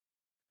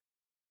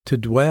To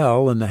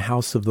dwell in the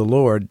house of the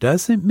Lord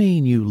doesn't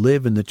mean you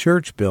live in the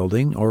church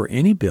building or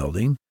any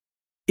building.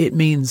 It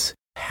means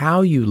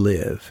how you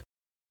live.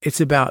 It's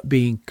about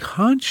being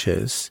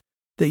conscious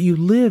that you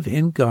live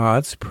in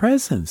God's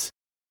presence.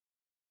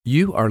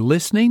 You are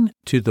listening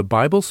to the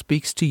Bible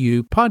Speaks to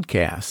You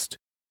podcast.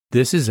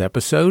 This is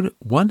episode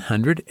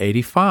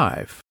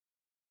 185.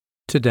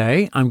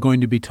 Today, I'm going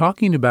to be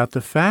talking about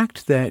the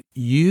fact that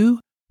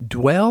you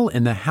dwell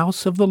in the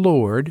house of the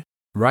Lord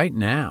right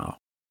now.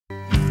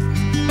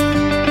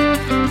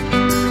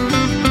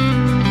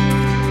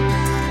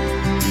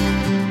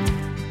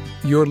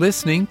 You're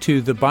listening to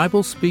the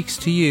Bible Speaks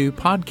to You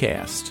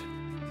podcast.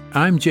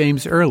 I'm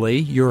James Early,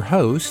 your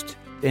host,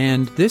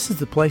 and this is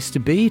the place to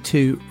be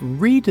to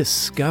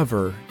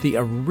rediscover the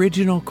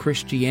original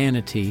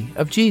Christianity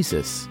of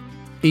Jesus.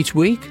 Each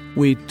week,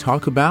 we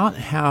talk about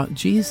how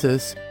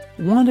Jesus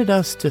wanted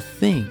us to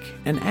think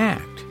and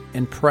act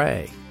and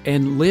pray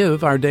and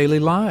live our daily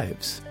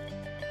lives.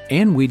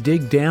 And we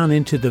dig down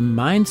into the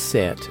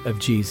mindset of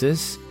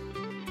Jesus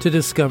to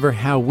discover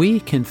how we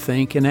can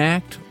think and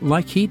act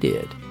like He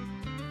did.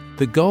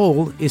 The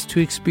goal is to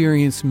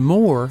experience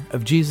more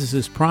of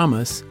Jesus'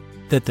 promise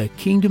that the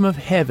kingdom of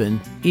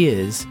heaven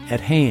is at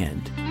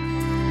hand.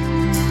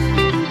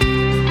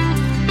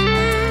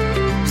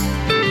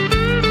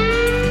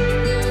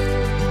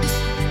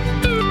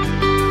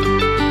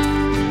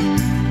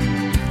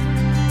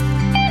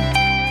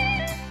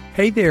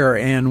 Hey there,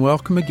 and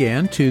welcome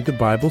again to the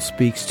Bible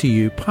Speaks to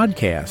You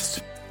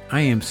podcast.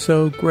 I am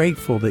so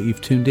grateful that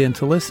you've tuned in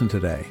to listen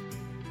today.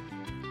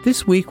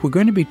 This week, we're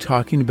going to be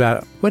talking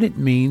about what it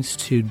means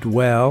to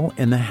dwell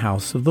in the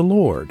house of the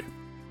Lord.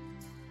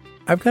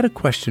 I've got a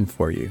question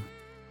for you.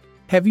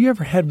 Have you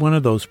ever had one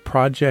of those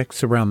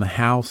projects around the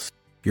house,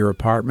 your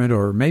apartment,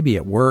 or maybe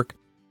at work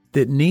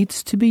that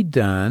needs to be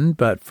done,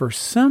 but for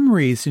some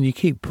reason you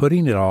keep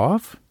putting it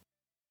off?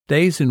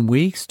 Days and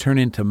weeks turn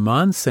into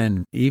months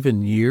and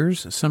even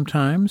years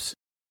sometimes.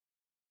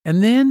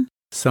 And then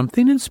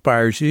something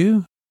inspires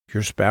you.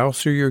 Your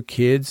spouse or your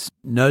kids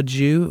nudge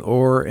you,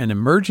 or an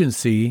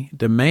emergency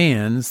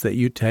demands that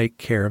you take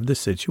care of the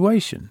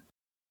situation.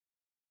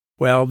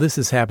 Well, this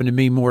has happened to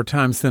me more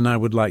times than I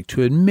would like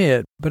to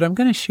admit, but I'm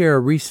going to share a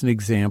recent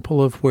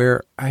example of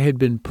where I had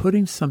been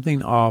putting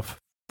something off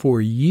for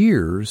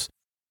years,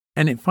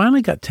 and it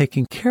finally got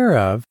taken care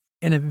of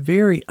in a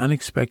very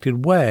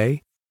unexpected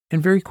way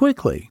and very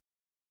quickly.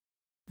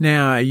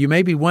 Now, you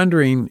may be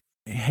wondering,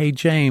 hey,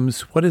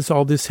 James, what does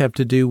all this have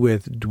to do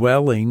with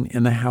dwelling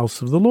in the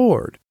house of the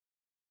Lord?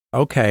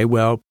 Okay,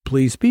 well,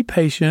 please be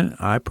patient.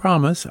 I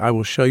promise I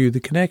will show you the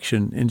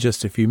connection in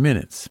just a few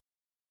minutes.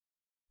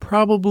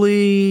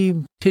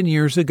 Probably 10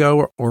 years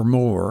ago or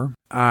more,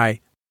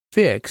 I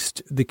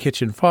fixed the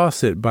kitchen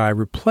faucet by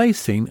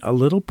replacing a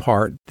little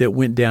part that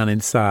went down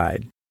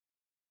inside.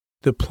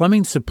 The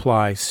plumbing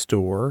supply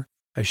store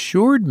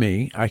assured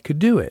me I could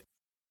do it.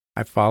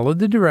 I followed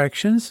the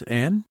directions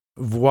and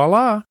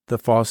voila, the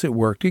faucet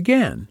worked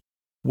again.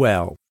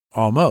 Well,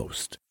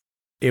 almost.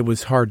 It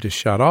was hard to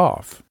shut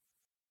off.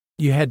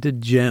 You had to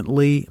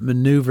gently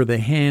maneuver the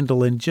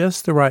handle in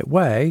just the right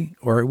way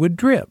or it would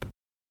drip.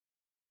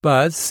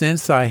 But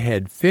since I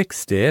had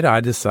fixed it,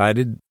 I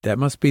decided that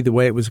must be the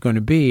way it was going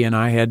to be, and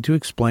I had to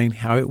explain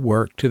how it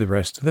worked to the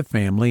rest of the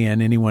family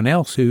and anyone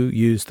else who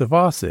used the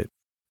faucet.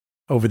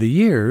 Over the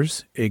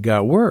years, it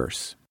got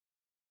worse.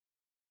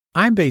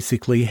 I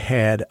basically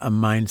had a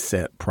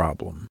mindset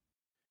problem.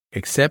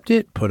 Accept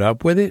it, put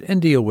up with it,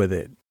 and deal with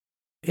it.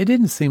 It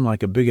didn't seem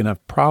like a big enough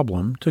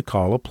problem to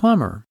call a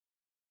plumber.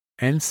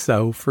 And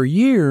so for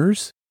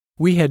years,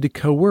 we had to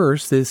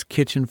coerce this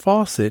kitchen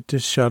faucet to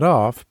shut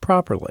off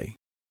properly.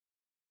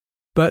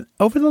 But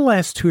over the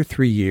last 2 or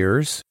 3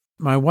 years,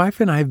 my wife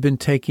and I have been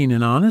taking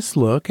an honest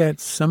look at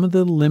some of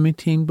the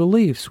limiting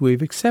beliefs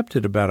we've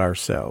accepted about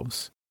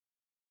ourselves.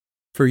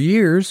 For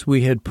years,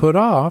 we had put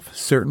off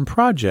certain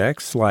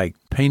projects like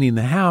painting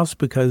the house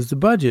because the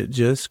budget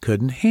just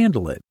couldn't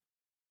handle it.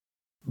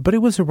 But it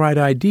was the right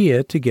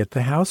idea to get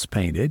the house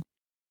painted,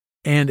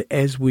 and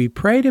as we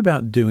prayed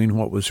about doing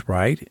what was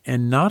right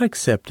and not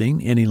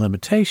accepting any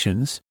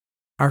limitations,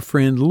 our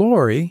friend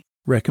Lori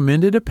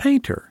recommended a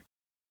painter.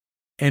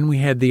 And we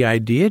had the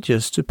idea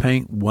just to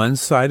paint one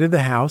side of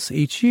the house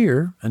each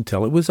year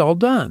until it was all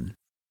done.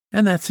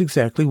 And that's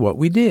exactly what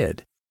we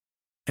did.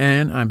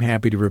 And I'm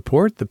happy to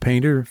report the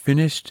painter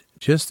finished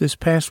just this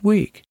past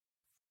week.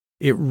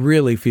 It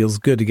really feels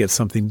good to get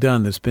something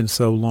done that's been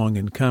so long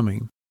in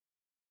coming.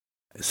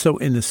 So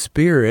in the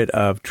spirit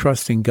of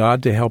trusting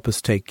God to help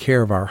us take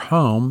care of our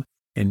home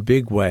in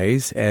big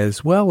ways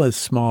as well as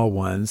small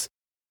ones,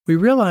 we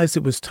realized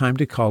it was time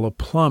to call a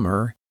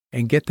plumber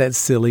and get that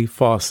silly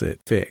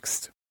faucet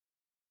fixed.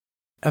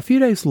 A few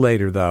days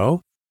later, though,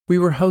 we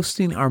were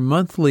hosting our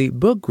monthly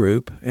book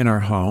group in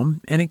our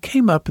home, and it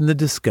came up in the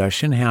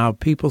discussion how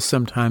people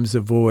sometimes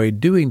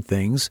avoid doing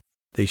things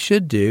they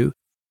should do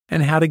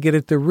and how to get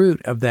at the root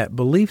of that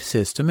belief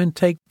system and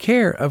take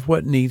care of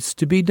what needs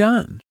to be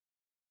done.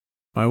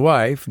 My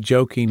wife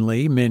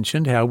jokingly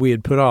mentioned how we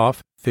had put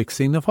off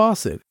fixing the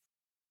faucet.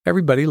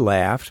 Everybody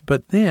laughed,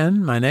 but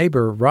then my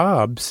neighbor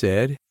Rob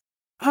said,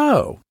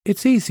 "Oh,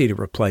 it's easy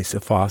to replace a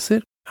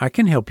faucet. I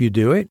can help you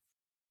do it.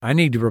 I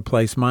need to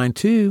replace mine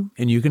too,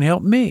 and you can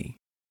help me."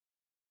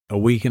 A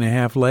week and a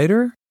half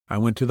later, I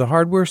went to the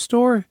hardware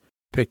store,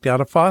 picked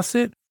out a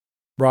faucet.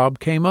 Rob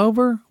came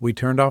over, we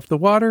turned off the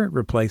water,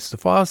 replaced the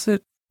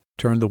faucet,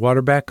 turned the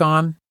water back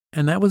on,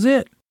 and that was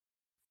it.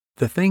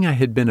 The thing I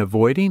had been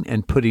avoiding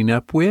and putting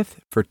up with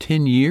for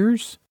 10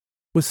 years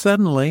was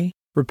suddenly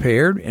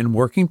repaired and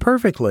working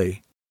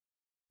perfectly.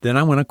 Then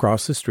I went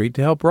across the street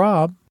to help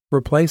Rob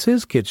replace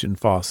his kitchen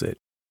faucet.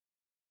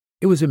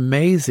 It was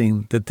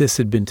amazing that this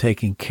had been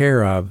taken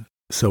care of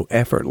so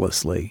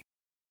effortlessly.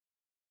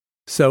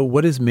 So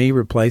what does me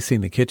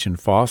replacing the kitchen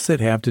faucet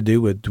have to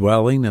do with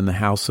dwelling in the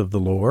house of the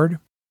Lord?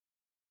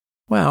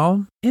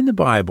 Well, in the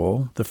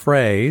Bible, the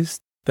phrase,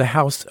 the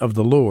house of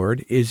the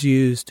Lord, is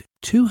used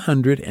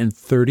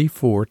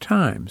 234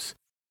 times.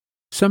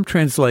 Some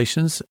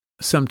translations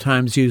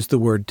sometimes use the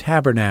word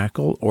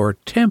tabernacle or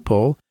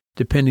temple,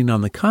 depending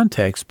on the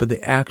context, but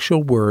the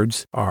actual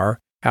words are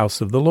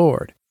house of the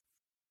Lord.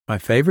 My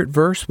favorite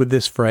verse with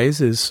this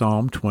phrase is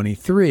Psalm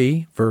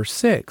 23, verse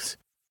 6.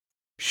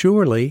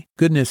 "Surely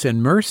goodness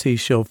and mercy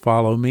shall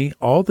follow me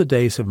all the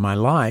days of my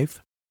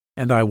life,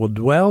 and I will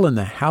dwell in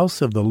the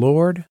house of the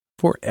Lord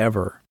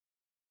forever."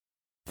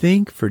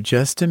 Think for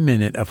just a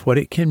minute of what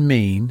it can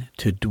mean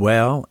to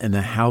dwell in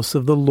the house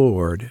of the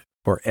Lord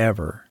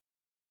forever.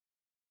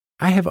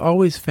 I have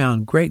always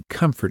found great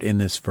comfort in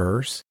this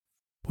verse.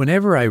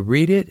 Whenever I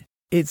read it,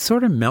 it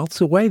sort of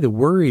melts away the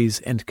worries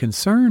and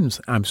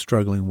concerns I'm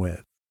struggling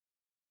with.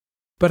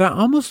 But I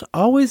almost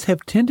always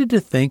have tended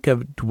to think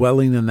of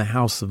dwelling in the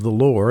house of the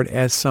Lord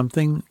as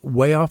something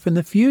way off in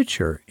the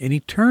future, in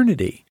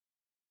eternity.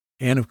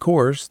 And of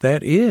course,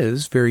 that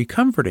is very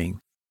comforting.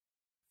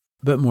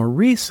 But more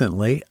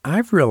recently,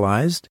 I've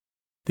realized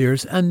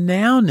there's a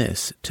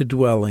nowness to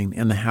dwelling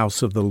in the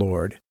house of the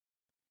Lord.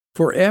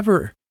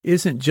 Forever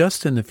isn't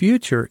just in the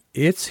future,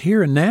 it's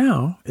here and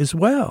now as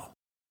well.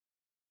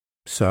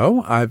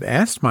 So I've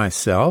asked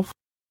myself,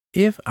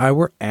 if I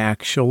were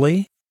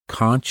actually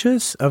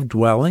conscious of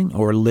dwelling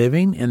or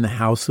living in the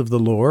house of the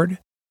Lord,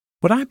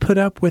 would I put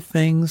up with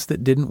things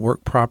that didn't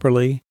work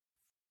properly?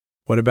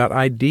 What about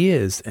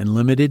ideas and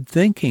limited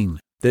thinking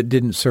that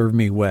didn't serve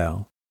me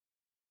well?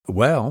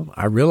 Well,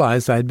 I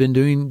realized I'd been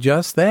doing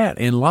just that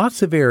in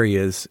lots of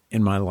areas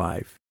in my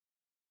life.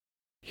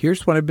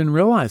 Here's what I've been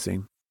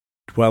realizing.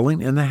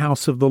 Dwelling in the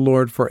house of the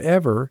Lord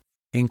forever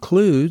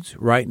includes,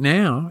 right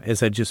now,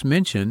 as I just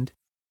mentioned,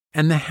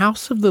 and the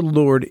house of the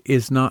Lord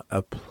is not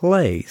a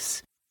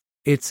place,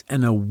 it's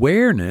an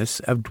awareness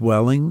of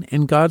dwelling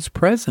in God's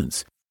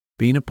presence,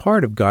 being a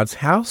part of God's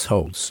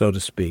household, so to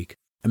speak,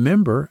 a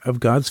member of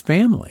God's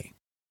family.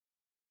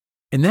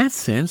 In that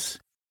sense,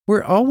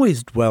 we're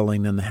always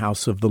dwelling in the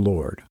house of the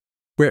Lord,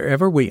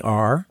 wherever we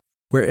are,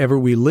 wherever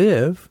we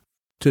live,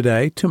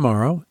 today,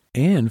 tomorrow,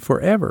 and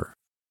forever.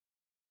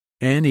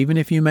 And even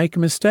if you make a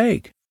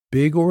mistake,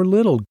 big or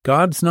little,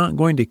 God's not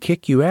going to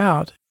kick you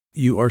out.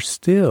 You are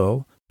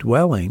still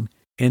dwelling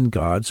in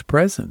God's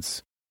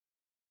presence.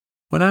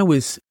 When I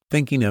was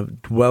thinking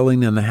of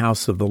dwelling in the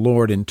house of the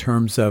Lord in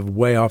terms of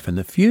way off in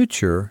the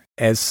future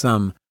as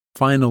some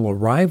final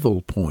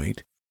arrival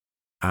point,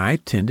 I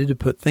tended to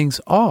put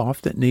things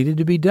off that needed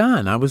to be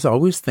done. I was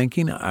always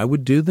thinking I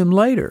would do them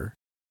later.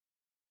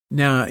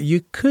 Now,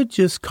 you could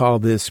just call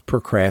this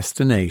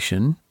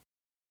procrastination,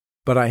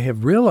 but I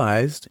have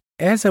realized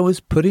as I was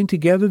putting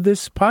together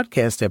this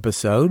podcast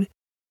episode,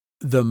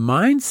 the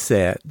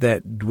mindset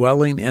that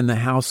dwelling in the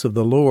house of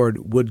the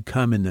Lord would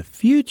come in the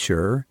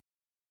future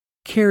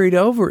carried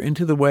over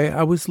into the way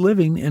I was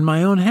living in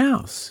my own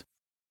house.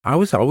 I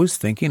was always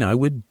thinking I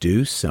would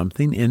do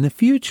something in the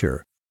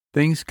future.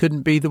 Things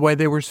couldn't be the way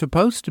they were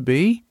supposed to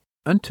be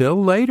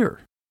until later.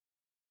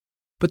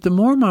 But the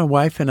more my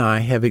wife and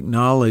I have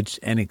acknowledged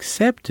and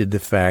accepted the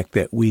fact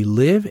that we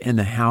live in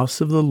the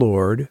house of the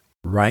Lord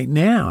right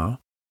now,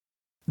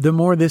 the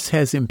more this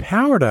has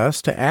empowered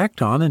us to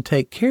act on and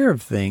take care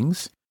of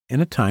things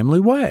in a timely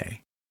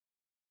way.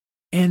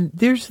 And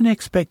there's an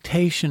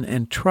expectation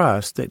and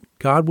trust that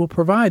God will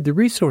provide the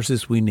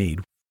resources we need,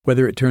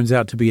 whether it turns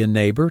out to be a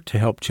neighbor to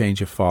help change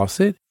a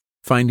faucet,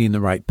 finding the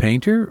right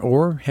painter,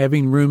 or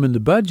having room in the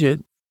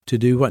budget to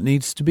do what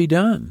needs to be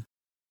done.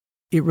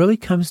 It really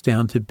comes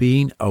down to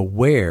being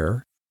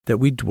aware that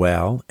we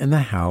dwell in the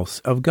house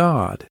of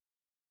God,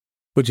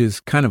 which is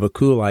kind of a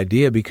cool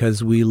idea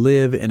because we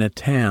live in a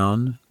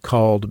town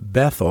called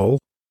Bethel,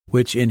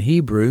 which in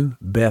Hebrew,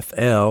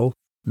 Bethel,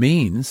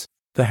 means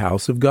the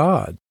house of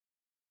God.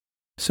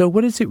 So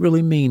what does it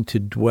really mean to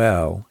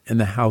dwell in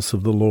the house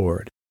of the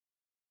Lord?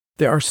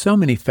 There are so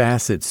many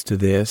facets to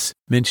this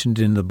mentioned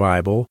in the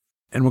Bible,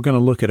 and we're going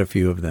to look at a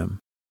few of them.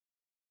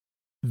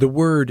 The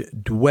word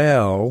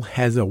dwell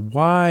has a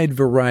wide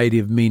variety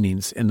of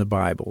meanings in the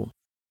Bible.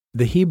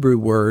 The Hebrew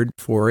word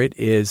for it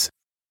is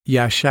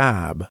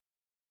yashab.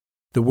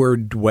 The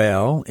word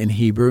dwell in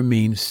Hebrew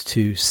means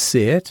to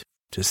sit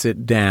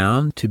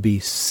down, to be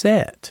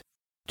set,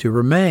 to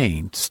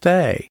remain,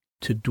 stay,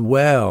 to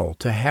dwell,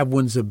 to have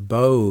one's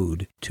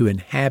abode, to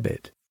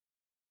inhabit.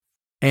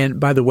 And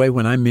by the way,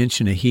 when I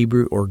mention a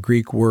Hebrew or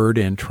Greek word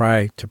and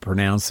try to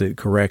pronounce it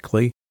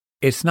correctly,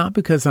 it's not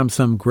because I'm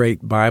some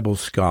great Bible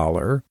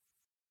scholar.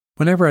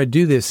 Whenever I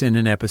do this in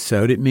an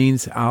episode, it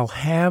means I'll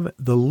have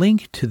the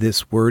link to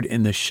this word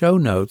in the show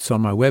notes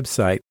on my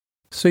website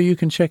so you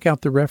can check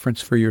out the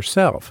reference for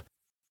yourself.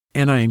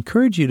 And I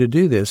encourage you to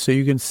do this so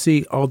you can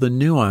see all the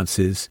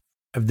nuances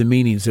of the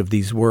meanings of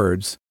these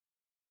words.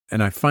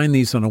 And I find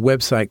these on a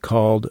website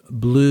called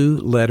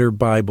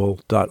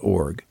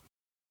blueletterbible.org.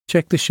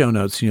 Check the show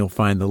notes and you'll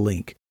find the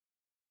link.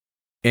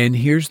 And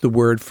here's the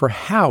word for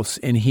house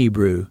in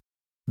Hebrew,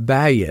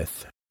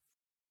 bayith.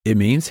 It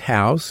means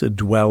house, a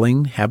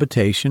dwelling,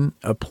 habitation,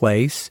 a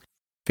place,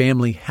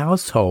 family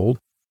household,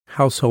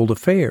 household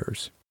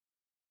affairs.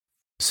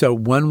 So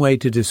one way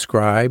to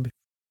describe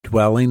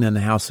dwelling in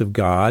the house of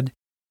God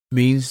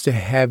means to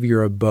have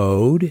your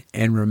abode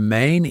and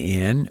remain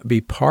in, be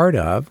part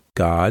of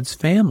God's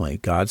family,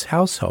 God's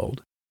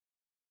household.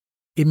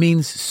 It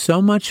means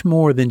so much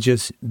more than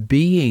just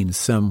being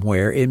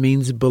somewhere. It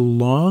means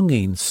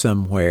belonging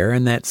somewhere,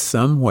 and that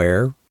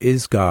somewhere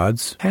is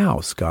God's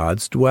house,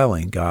 God's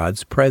dwelling,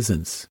 God's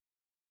presence.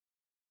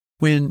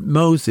 When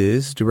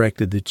Moses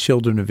directed the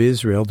children of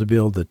Israel to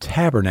build the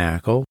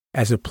tabernacle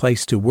as a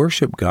place to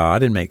worship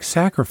God and make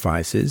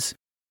sacrifices,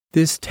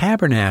 this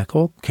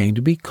tabernacle came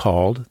to be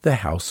called the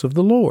house of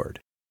the Lord.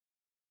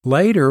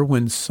 Later,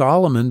 when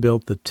Solomon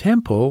built the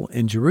temple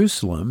in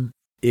Jerusalem,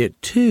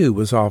 it too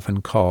was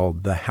often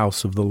called the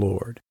house of the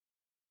Lord.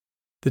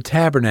 The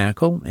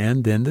tabernacle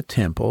and then the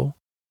temple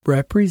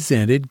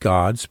represented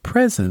God's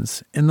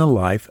presence in the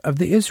life of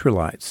the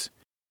Israelites.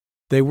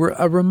 They were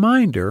a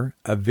reminder,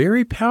 a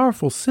very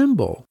powerful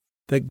symbol,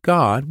 that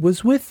God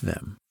was with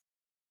them.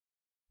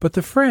 But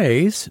the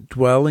phrase,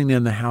 dwelling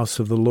in the house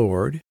of the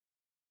Lord,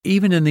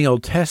 even in the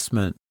Old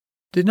Testament,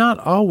 did not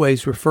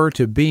always refer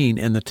to being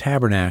in the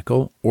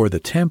tabernacle or the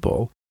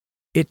temple.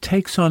 It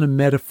takes on a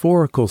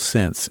metaphorical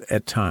sense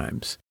at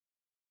times.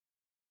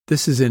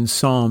 This is in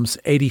Psalms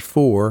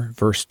 84,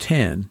 verse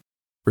 10,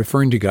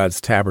 referring to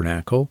God's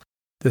tabernacle.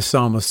 The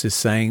psalmist is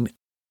saying,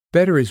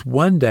 "Better is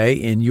one day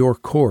in your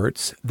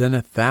courts than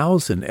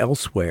 1,000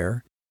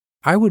 elsewhere.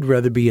 I would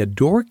rather be a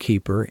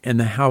doorkeeper in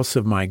the house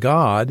of my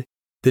God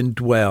than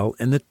dwell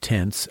in the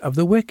tents of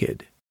the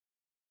wicked."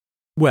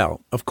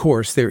 Well, of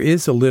course, there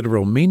is a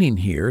literal meaning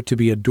here to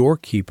be a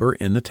doorkeeper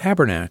in the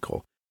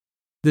tabernacle.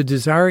 The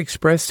desire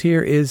expressed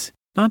here is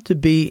not to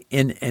be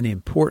in an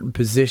important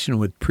position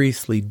with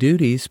priestly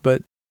duties,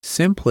 but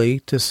simply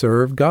to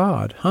serve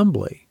God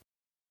humbly.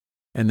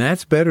 And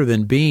that's better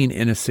than being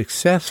in a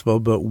successful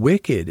but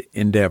wicked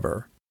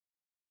endeavor.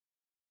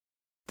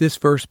 This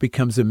verse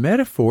becomes a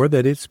metaphor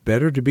that it's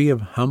better to be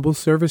of humble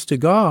service to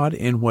God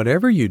in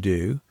whatever you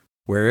do,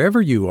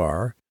 wherever you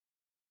are,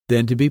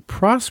 than to be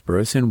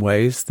prosperous in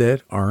ways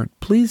that aren't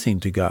pleasing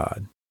to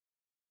God.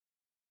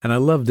 And I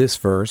love this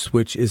verse,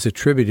 which is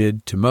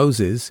attributed to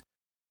Moses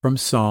from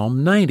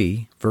Psalm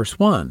 90, verse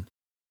 1.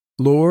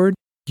 "Lord,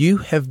 you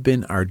have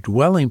been our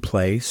dwelling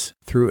place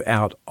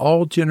throughout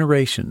all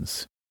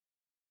generations."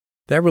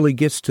 That really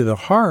gets to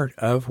the heart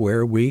of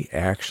where we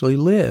actually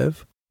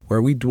live,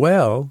 where we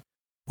dwell,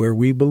 where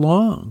we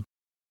belong.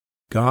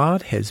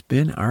 God has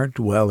been our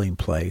dwelling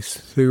place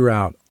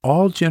throughout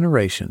all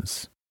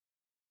generations.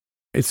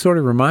 It sort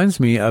of reminds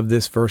me of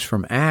this verse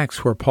from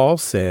Acts where Paul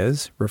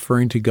says,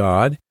 referring to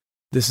God,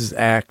 this is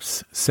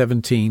Acts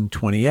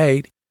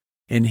 17:28,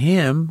 "In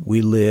him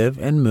we live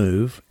and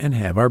move and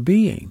have our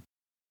being."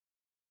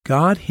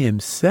 God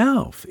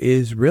himself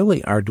is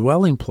really our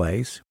dwelling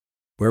place,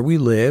 where we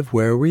live,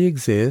 where we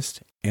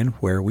exist, and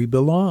where we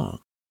belong.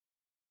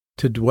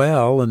 To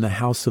dwell in the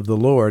house of the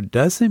Lord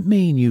doesn't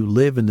mean you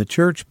live in the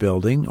church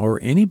building or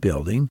any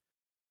building.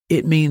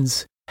 It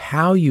means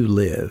how you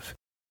live.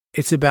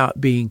 It's about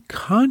being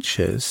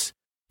conscious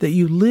that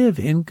you live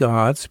in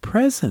God's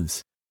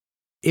presence.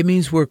 It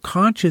means we're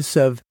conscious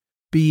of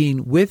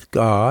being with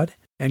God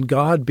and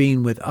God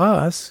being with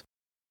us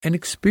and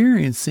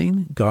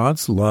experiencing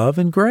God's love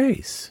and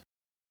grace.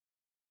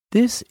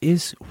 This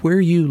is where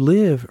you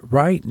live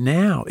right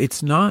now.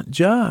 It's not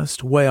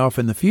just way off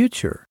in the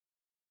future.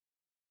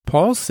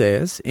 Paul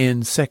says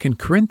in 2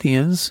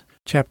 Corinthians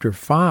chapter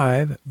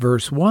 5,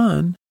 verse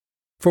 1,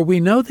 "For we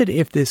know that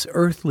if this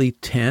earthly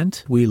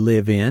tent we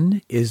live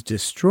in is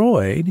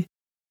destroyed,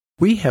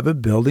 we have a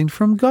building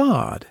from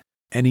God,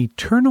 an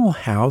eternal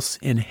house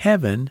in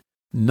heaven,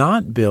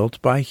 not built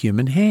by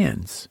human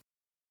hands."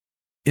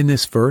 In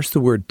this verse, the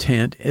word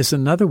tent is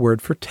another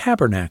word for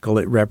tabernacle.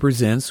 It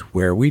represents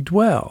where we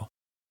dwell.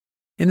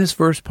 In this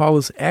verse, Paul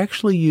is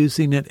actually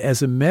using it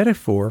as a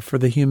metaphor for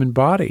the human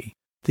body,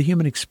 the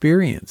human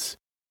experience.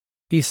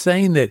 He's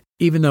saying that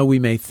even though we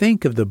may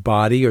think of the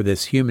body or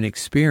this human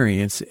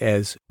experience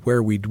as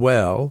where we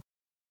dwell,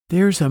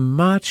 there's a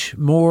much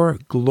more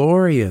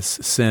glorious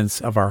sense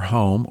of our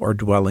home or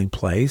dwelling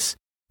place,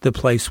 the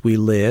place we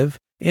live,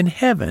 in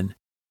heaven.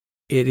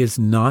 It is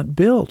not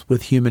built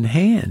with human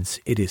hands.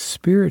 It is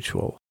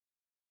spiritual.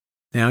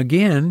 Now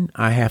again,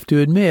 I have to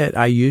admit,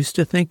 I used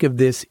to think of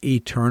this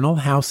eternal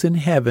house in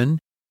heaven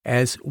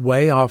as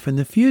way off in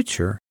the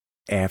future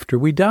after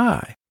we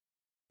die.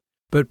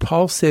 But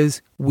Paul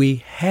says we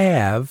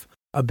have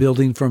a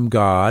building from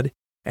God,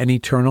 an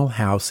eternal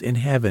house in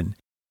heaven.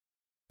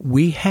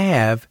 We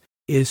have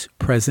is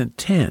present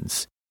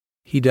tense.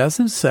 He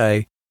doesn't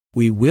say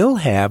we will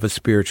have a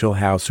spiritual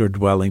house or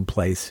dwelling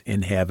place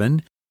in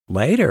heaven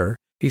later.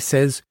 He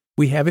says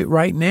we have it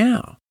right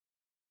now.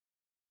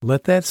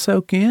 Let that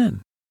soak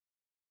in.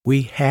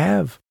 We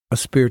have a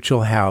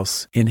spiritual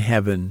house in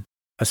heaven,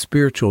 a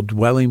spiritual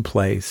dwelling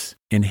place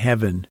in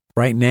heaven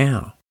right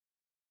now.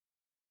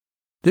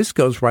 This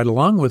goes right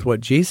along with what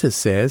Jesus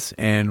says,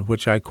 and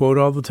which I quote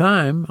all the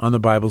time on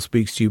the Bible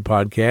Speaks to You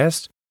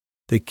podcast.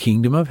 The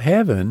kingdom of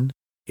heaven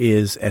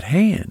is at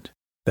hand.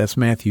 That's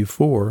Matthew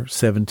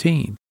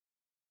 4:17.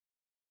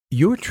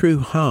 Your true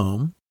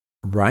home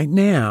right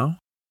now,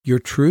 your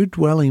true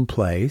dwelling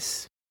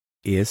place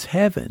is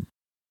heaven.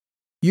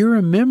 You're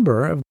a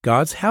member of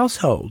God's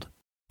household,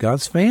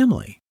 God's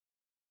family.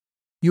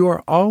 You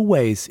are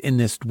always in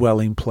this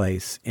dwelling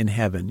place in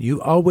heaven. You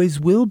always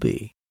will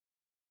be.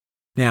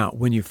 Now,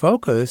 when you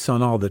focus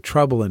on all the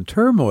trouble and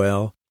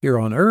turmoil here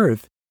on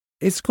earth,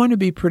 it's going to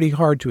be pretty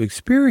hard to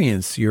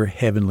experience your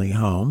heavenly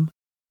home,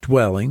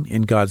 dwelling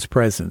in God's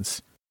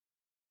presence.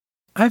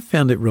 I've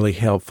found it really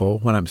helpful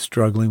when I'm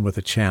struggling with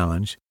a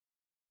challenge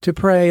to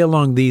pray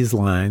along these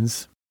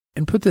lines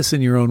and put this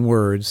in your own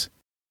words.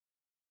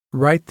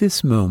 Right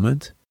this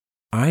moment,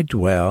 I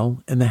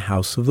dwell in the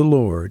house of the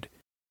Lord.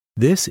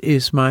 This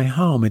is my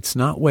home. It's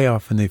not way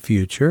off in the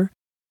future.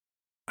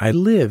 I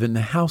live in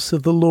the house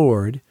of the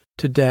Lord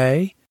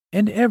today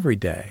and every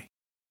day.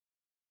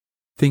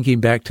 Thinking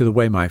back to the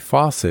way my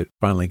faucet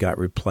finally got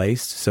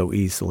replaced so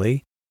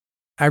easily,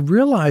 I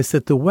realized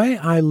that the way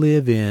I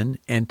live in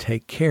and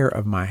take care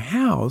of my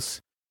house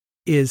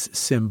is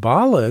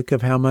symbolic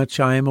of how much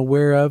I am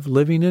aware of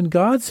living in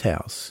God's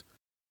house.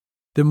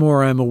 The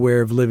more I'm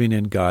aware of living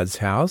in God's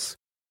house,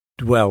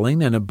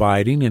 dwelling and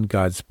abiding in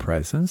God's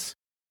presence,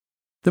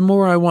 the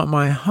more I want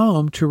my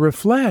home to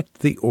reflect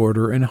the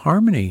order and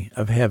harmony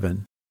of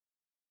heaven.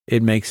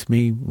 It makes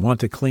me want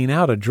to clean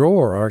out a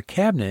drawer or a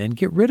cabinet and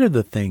get rid of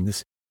the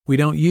things we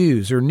don't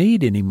use or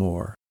need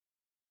anymore.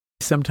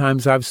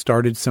 Sometimes I've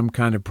started some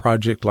kind of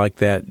project like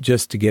that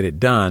just to get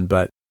it done,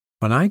 but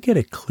when I get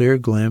a clear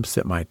glimpse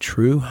that my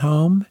true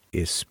home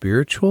is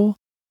spiritual,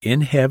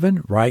 in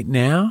heaven right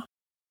now,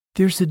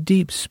 there's a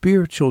deep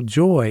spiritual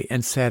joy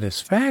and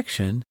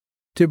satisfaction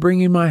to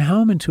bringing my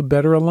home into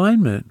better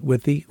alignment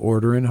with the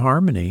order and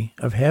harmony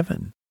of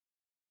heaven.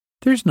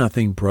 There's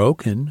nothing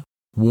broken,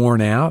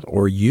 worn out,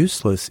 or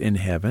useless in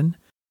heaven,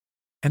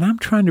 and I'm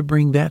trying to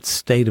bring that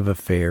state of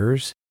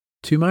affairs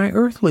to my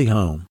earthly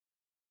home.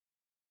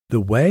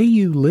 The way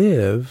you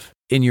live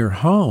in your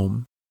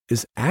home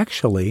is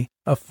actually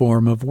a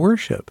form of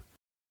worship.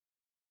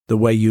 The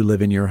way you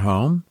live in your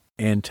home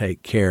and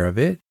take care of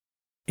it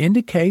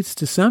indicates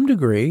to some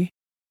degree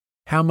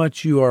how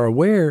much you are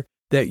aware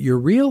that your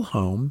real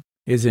home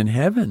is in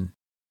heaven.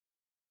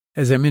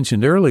 As I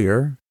mentioned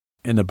earlier,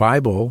 in the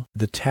Bible,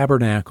 the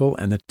tabernacle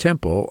and the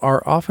temple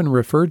are often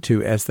referred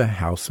to as the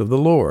house of the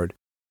Lord.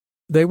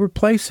 They were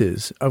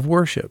places of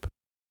worship.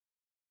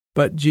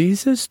 But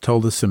Jesus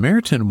told the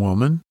Samaritan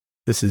woman,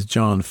 this is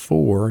John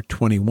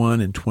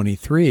 4:21 and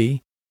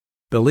 23,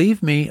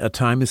 "Believe me, a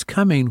time is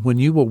coming when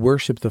you will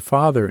worship the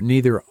Father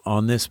neither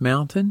on this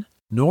mountain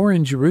nor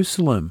in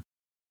Jerusalem.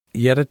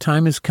 Yet a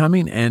time is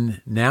coming,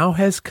 and now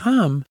has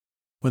come,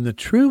 when the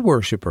true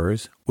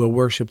worshipers will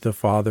worship the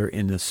Father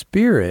in the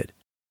Spirit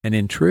and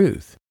in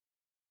truth,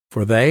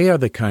 for they are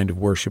the kind of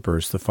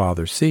worshipers the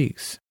Father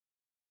seeks."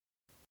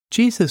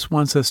 Jesus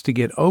wants us to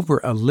get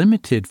over a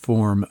limited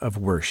form of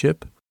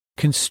worship,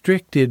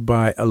 constricted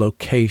by a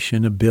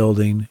location, a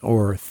building,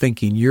 or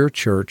thinking your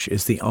church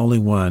is the only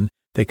one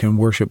that can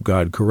worship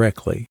God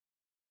correctly.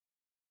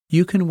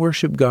 You can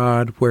worship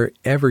God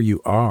wherever you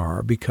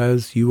are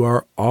because you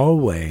are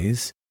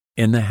always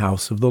in the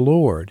house of the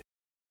Lord.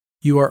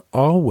 You are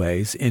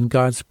always in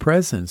God's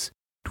presence,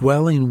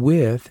 dwelling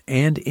with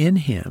and in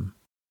Him.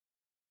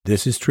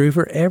 This is true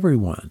for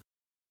everyone.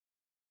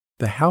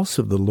 The house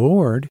of the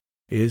Lord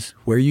is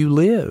where you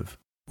live,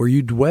 where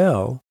you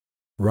dwell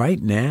right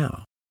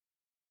now.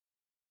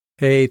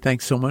 Hey,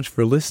 thanks so much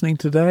for listening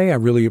today. I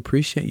really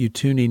appreciate you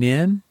tuning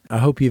in. I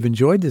hope you've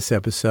enjoyed this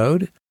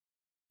episode.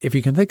 If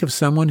you can think of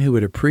someone who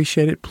would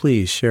appreciate it,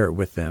 please share it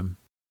with them.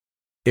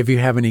 If you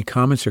have any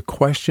comments or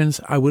questions,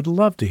 I would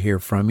love to hear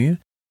from you.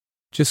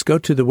 Just go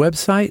to the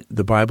website,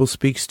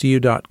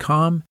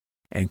 thebiblespeakstoyou.com,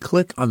 and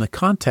click on the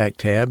Contact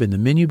tab in the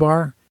menu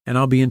bar, and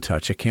I'll be in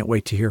touch. I can't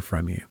wait to hear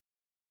from you.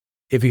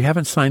 If you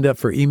haven't signed up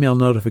for email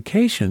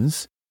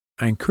notifications,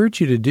 I encourage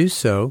you to do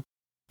so.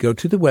 Go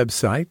to the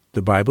website,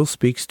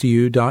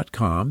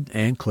 thebiblespeakstoyou.com,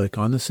 and click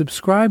on the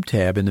Subscribe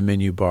tab in the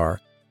menu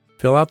bar.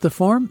 Fill out the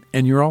form,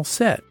 and you're all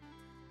set.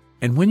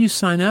 And when you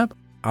sign up,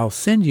 I'll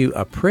send you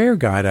a prayer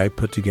guide I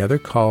put together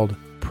called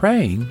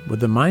Praying with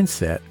the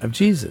Mindset of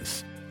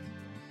Jesus.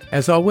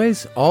 As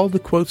always, all the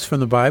quotes from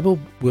the Bible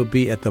will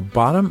be at the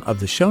bottom of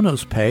the show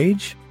notes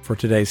page for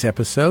today's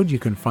episode. You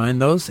can find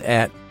those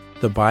at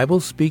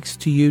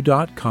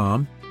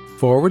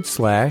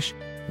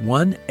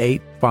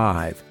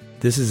thebiblespeakstoyou.com/185.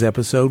 This is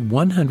episode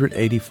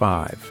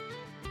 185.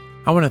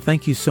 I want to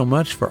thank you so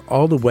much for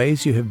all the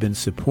ways you have been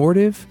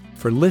supportive,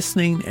 for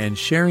listening and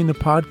sharing the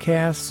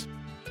podcast.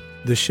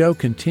 The show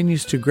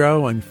continues to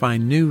grow and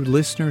find new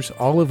listeners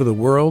all over the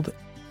world.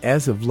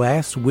 As of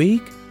last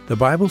week, the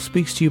Bible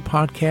Speaks to You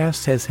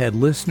podcast has had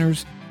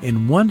listeners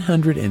in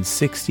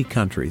 160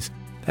 countries.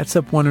 That's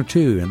up 1 or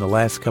 2 in the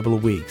last couple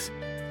of weeks.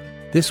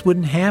 This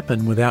wouldn't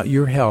happen without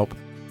your help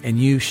and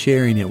you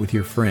sharing it with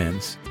your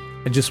friends.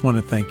 I just want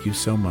to thank you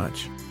so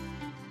much.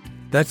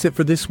 That's it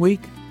for this week.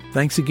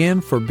 Thanks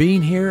again for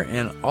being here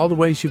and all the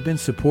ways you've been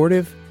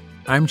supportive.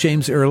 I'm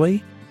James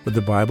Early with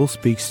the Bible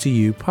Speaks to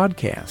You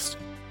podcast.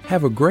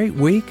 Have a great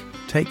week,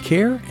 take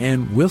care,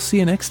 and we'll see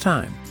you next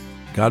time.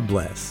 God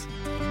bless.